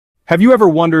Have you ever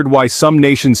wondered why some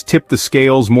nations tip the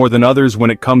scales more than others when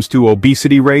it comes to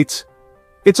obesity rates?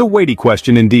 It's a weighty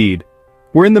question indeed.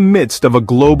 We're in the midst of a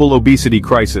global obesity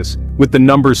crisis, with the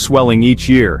numbers swelling each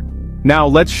year. Now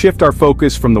let's shift our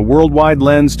focus from the worldwide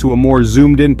lens to a more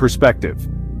zoomed-in perspective.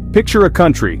 Picture a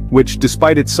country which,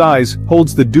 despite its size,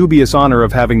 holds the dubious honor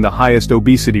of having the highest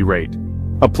obesity rate.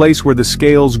 A place where the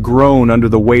scales groan under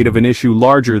the weight of an issue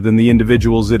larger than the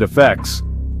individuals it affects.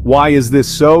 Why is this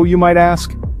so, you might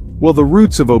ask? Well, the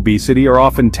roots of obesity are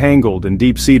often tangled and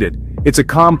deep-seated. It's a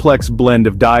complex blend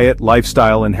of diet,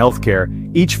 lifestyle, and healthcare,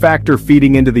 each factor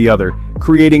feeding into the other,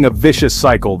 creating a vicious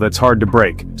cycle that's hard to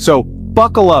break. So,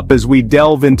 buckle up as we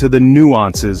delve into the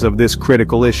nuances of this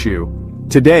critical issue.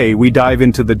 Today, we dive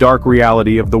into the dark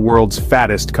reality of the world's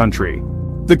fattest country.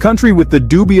 The country with the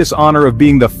dubious honor of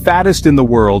being the fattest in the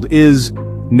world is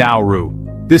Nauru.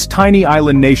 This tiny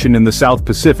island nation in the South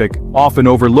Pacific, often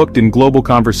overlooked in global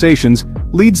conversations,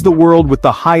 leads the world with the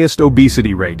highest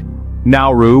obesity rate.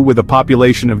 Nauru, with a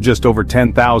population of just over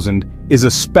 10,000, is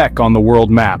a speck on the world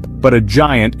map, but a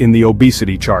giant in the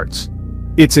obesity charts.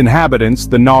 Its inhabitants,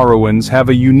 the Nauruans, have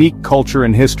a unique culture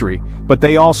and history, but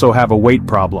they also have a weight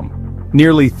problem.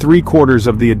 Nearly 3/4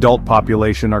 of the adult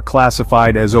population are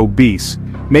classified as obese,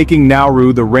 making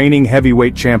Nauru the reigning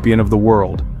heavyweight champion of the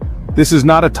world. This is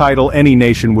not a title any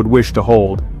nation would wish to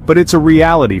hold, but it's a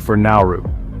reality for Nauru.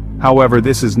 However,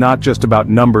 this is not just about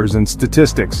numbers and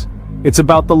statistics. It's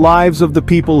about the lives of the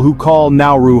people who call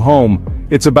Nauru home.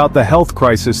 It's about the health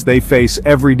crisis they face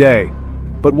every day.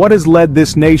 But what has led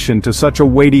this nation to such a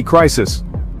weighty crisis?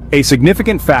 A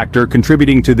significant factor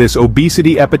contributing to this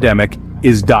obesity epidemic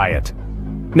is diet.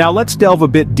 Now let's delve a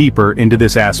bit deeper into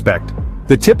this aspect.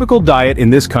 The typical diet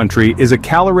in this country is a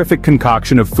calorific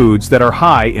concoction of foods that are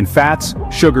high in fats,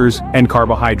 sugars, and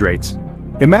carbohydrates.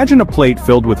 Imagine a plate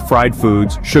filled with fried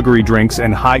foods, sugary drinks,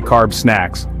 and high-carb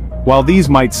snacks. While these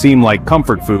might seem like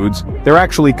comfort foods, they're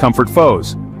actually comfort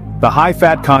foes. The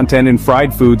high-fat content in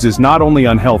fried foods is not only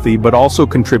unhealthy but also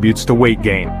contributes to weight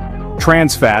gain.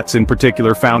 Trans fats, in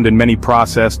particular found in many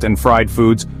processed and fried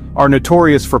foods, are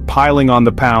notorious for piling on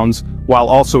the pounds while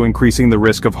also increasing the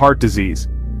risk of heart disease.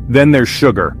 Then there's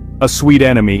sugar, a sweet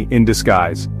enemy in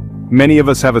disguise. Many of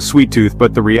us have a sweet tooth,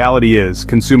 but the reality is,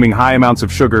 consuming high amounts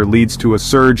of sugar leads to a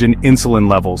surge in insulin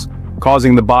levels,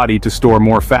 causing the body to store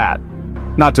more fat.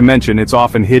 Not to mention, it's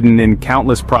often hidden in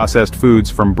countless processed foods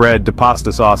from bread to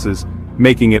pasta sauces,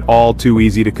 making it all too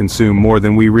easy to consume more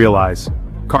than we realize.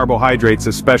 Carbohydrates,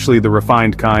 especially the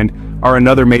refined kind, are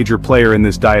another major player in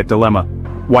this diet dilemma.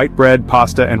 White bread,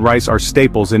 pasta, and rice are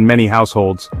staples in many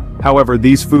households. However,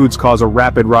 these foods cause a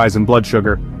rapid rise in blood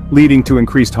sugar, leading to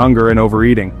increased hunger and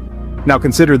overeating. Now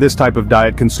consider this type of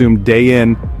diet consumed day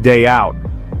in, day out.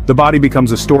 The body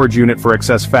becomes a storage unit for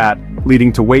excess fat,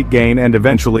 leading to weight gain and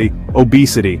eventually,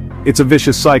 obesity. It's a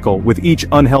vicious cycle, with each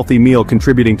unhealthy meal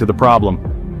contributing to the problem.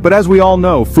 But as we all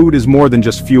know, food is more than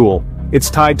just fuel. It's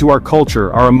tied to our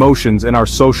culture, our emotions, and our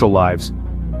social lives.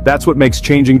 That's what makes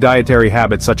changing dietary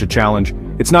habits such a challenge.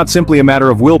 It's not simply a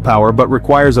matter of willpower, but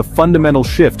requires a fundamental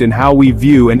shift in how we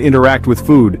view and interact with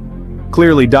food.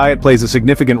 Clearly, diet plays a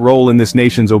significant role in this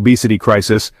nation's obesity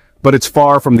crisis, but it's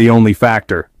far from the only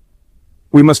factor.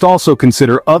 We must also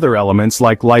consider other elements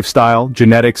like lifestyle,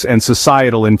 genetics, and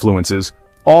societal influences,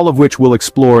 all of which we'll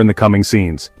explore in the coming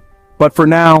scenes. But for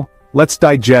now, let's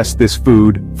digest this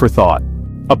food for thought.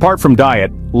 Apart from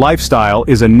diet, lifestyle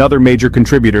is another major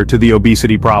contributor to the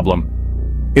obesity problem.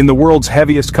 In the world's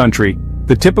heaviest country,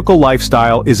 the typical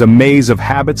lifestyle is a maze of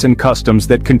habits and customs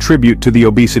that contribute to the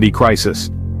obesity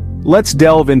crisis. Let's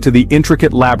delve into the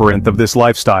intricate labyrinth of this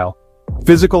lifestyle.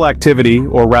 Physical activity,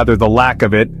 or rather the lack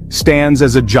of it, stands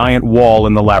as a giant wall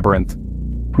in the labyrinth.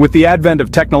 With the advent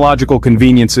of technological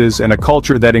conveniences and a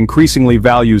culture that increasingly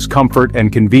values comfort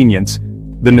and convenience,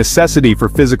 the necessity for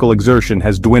physical exertion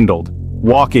has dwindled.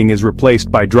 Walking is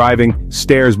replaced by driving,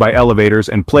 stairs by elevators,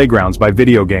 and playgrounds by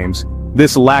video games.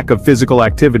 This lack of physical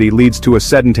activity leads to a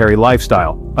sedentary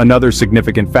lifestyle, another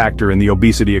significant factor in the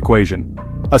obesity equation.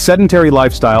 A sedentary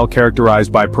lifestyle characterized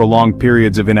by prolonged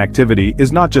periods of inactivity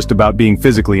is not just about being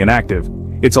physically inactive.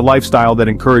 It's a lifestyle that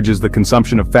encourages the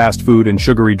consumption of fast food and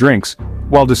sugary drinks,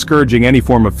 while discouraging any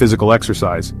form of physical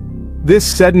exercise. This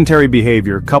sedentary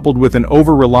behavior, coupled with an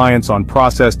over-reliance on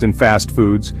processed and fast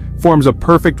foods, forms a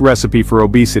perfect recipe for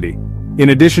obesity.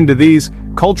 In addition to these,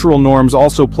 cultural norms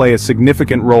also play a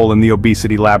significant role in the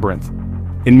obesity labyrinth.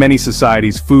 In many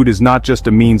societies, food is not just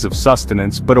a means of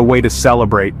sustenance, but a way to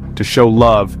celebrate, to show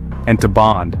love, and to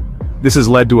bond. This has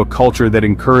led to a culture that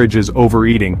encourages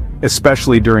overeating,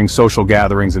 especially during social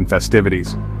gatherings and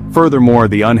festivities. Furthermore,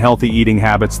 the unhealthy eating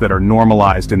habits that are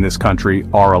normalized in this country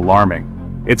are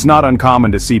alarming. It's not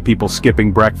uncommon to see people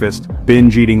skipping breakfast,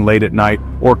 binge eating late at night,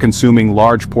 or consuming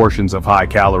large portions of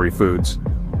high-calorie foods.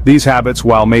 These habits,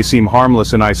 while may seem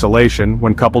harmless in isolation,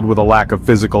 when coupled with a lack of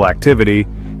physical activity,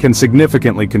 can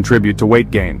significantly contribute to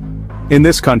weight gain. In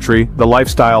this country, the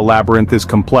lifestyle labyrinth is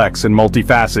complex and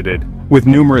multifaceted, with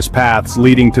numerous paths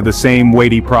leading to the same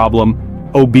weighty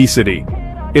problem: obesity.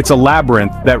 It's a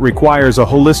labyrinth that requires a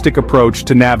holistic approach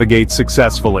to navigate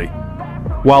successfully.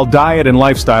 While diet and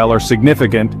lifestyle are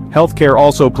significant, healthcare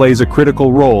also plays a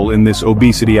critical role in this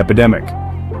obesity epidemic.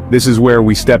 This is where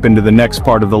we step into the next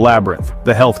part of the labyrinth,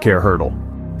 the healthcare hurdle.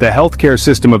 The healthcare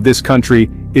system of this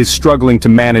country is struggling to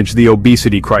manage the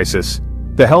obesity crisis.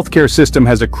 The healthcare system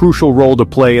has a crucial role to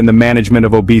play in the management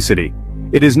of obesity.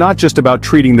 It is not just about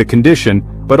treating the condition,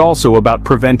 but also about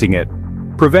preventing it.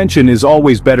 Prevention is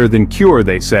always better than cure,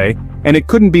 they say, and it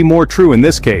couldn't be more true in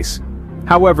this case.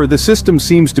 However, the system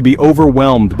seems to be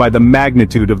overwhelmed by the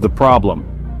magnitude of the problem.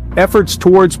 Efforts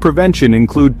towards prevention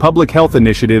include public health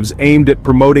initiatives aimed at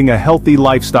promoting a healthy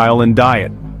lifestyle and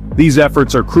diet. These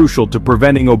efforts are crucial to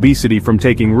preventing obesity from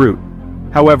taking root.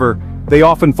 However, they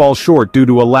often fall short due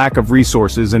to a lack of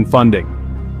resources and funding.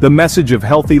 The message of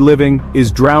healthy living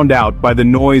is drowned out by the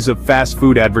noise of fast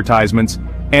food advertisements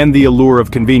and the allure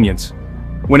of convenience.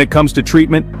 When it comes to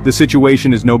treatment, the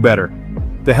situation is no better.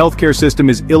 The healthcare system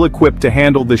is ill-equipped to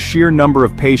handle the sheer number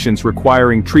of patients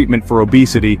requiring treatment for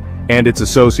obesity and its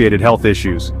associated health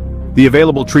issues. The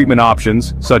available treatment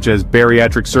options, such as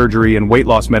bariatric surgery and weight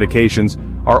loss medications,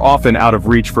 are often out of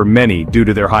reach for many due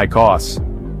to their high costs.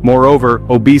 Moreover,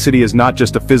 obesity is not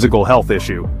just a physical health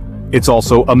issue. It's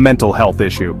also a mental health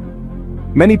issue.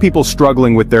 Many people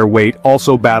struggling with their weight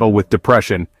also battle with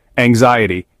depression,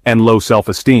 anxiety, and low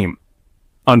self-esteem.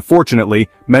 Unfortunately,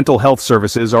 mental health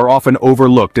services are often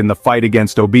overlooked in the fight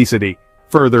against obesity,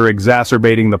 further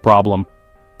exacerbating the problem.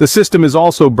 The system is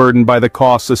also burdened by the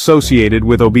costs associated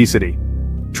with obesity.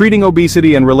 Treating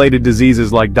obesity and related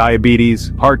diseases like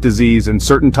diabetes, heart disease, and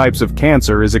certain types of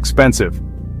cancer is expensive.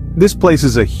 This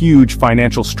places a huge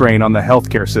financial strain on the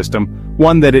healthcare system,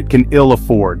 one that it can ill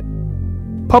afford.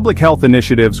 Public health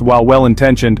initiatives, while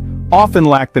well-intentioned, often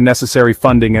lack the necessary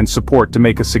funding and support to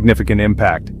make a significant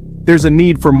impact. There's a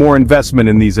need for more investment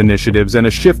in these initiatives and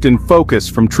a shift in focus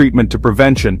from treatment to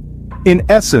prevention. In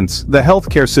essence, the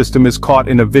healthcare system is caught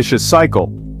in a vicious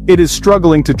cycle. It is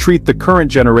struggling to treat the current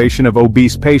generation of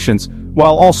obese patients,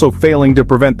 while also failing to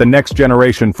prevent the next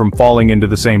generation from falling into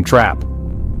the same trap.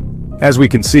 As we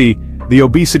can see, the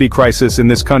obesity crisis in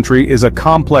this country is a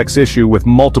complex issue with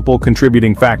multiple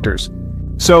contributing factors.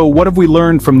 So, what have we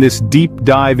learned from this deep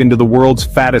dive into the world's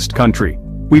fattest country?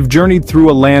 We've journeyed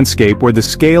through a landscape where the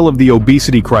scale of the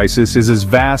obesity crisis is as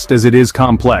vast as it is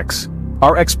complex.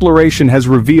 Our exploration has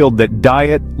revealed that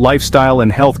diet, lifestyle,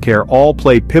 and healthcare all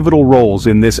play pivotal roles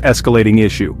in this escalating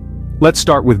issue. Let's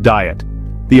start with diet.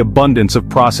 The abundance of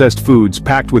processed foods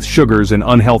packed with sugars and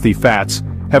unhealthy fats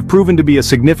have proven to be a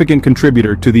significant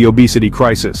contributor to the obesity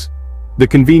crisis. The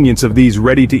convenience of these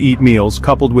ready-to-eat meals,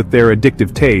 coupled with their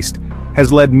addictive taste,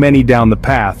 has led many down the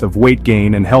path of weight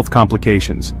gain and health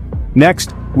complications.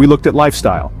 Next, we looked at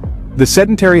lifestyle. The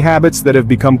sedentary habits that have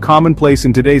become commonplace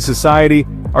in today's society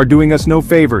are doing us no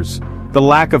favors. The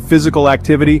lack of physical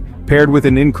activity, paired with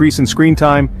an increase in screen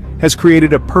time, has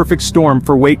created a perfect storm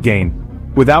for weight gain.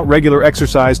 Without regular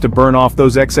exercise to burn off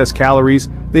those excess calories,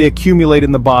 they accumulate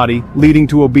in the body, leading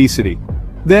to obesity.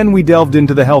 Then we delved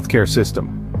into the healthcare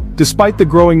system. Despite the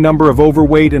growing number of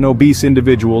overweight and obese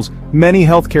individuals, many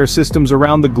healthcare systems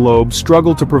around the globe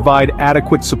struggle to provide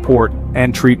adequate support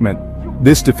and treatment.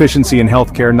 This deficiency in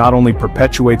healthcare not only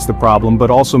perpetuates the problem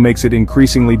but also makes it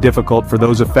increasingly difficult for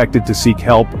those affected to seek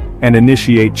help and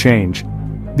initiate change.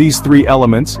 These three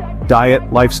elements,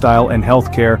 diet, lifestyle, and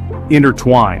healthcare,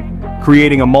 intertwine,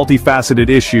 creating a multifaceted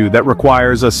issue that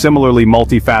requires a similarly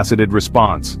multifaceted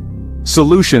response.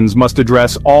 Solutions must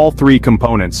address all three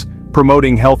components: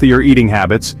 promoting healthier eating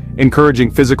habits,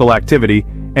 encouraging physical activity,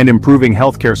 and improving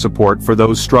healthcare support for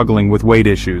those struggling with weight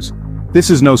issues. This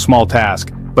is no small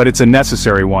task, but it's a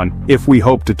necessary one if we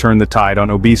hope to turn the tide on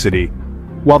obesity.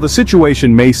 While the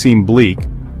situation may seem bleak,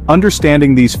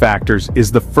 understanding these factors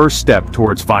is the first step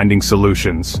towards finding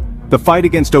solutions. The fight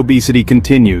against obesity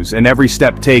continues, and every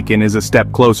step taken is a step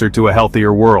closer to a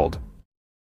healthier world.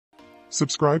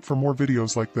 Subscribe for more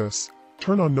videos like this.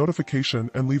 Turn on notification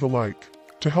and leave a like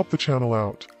to help the channel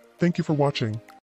out. Thank you for watching.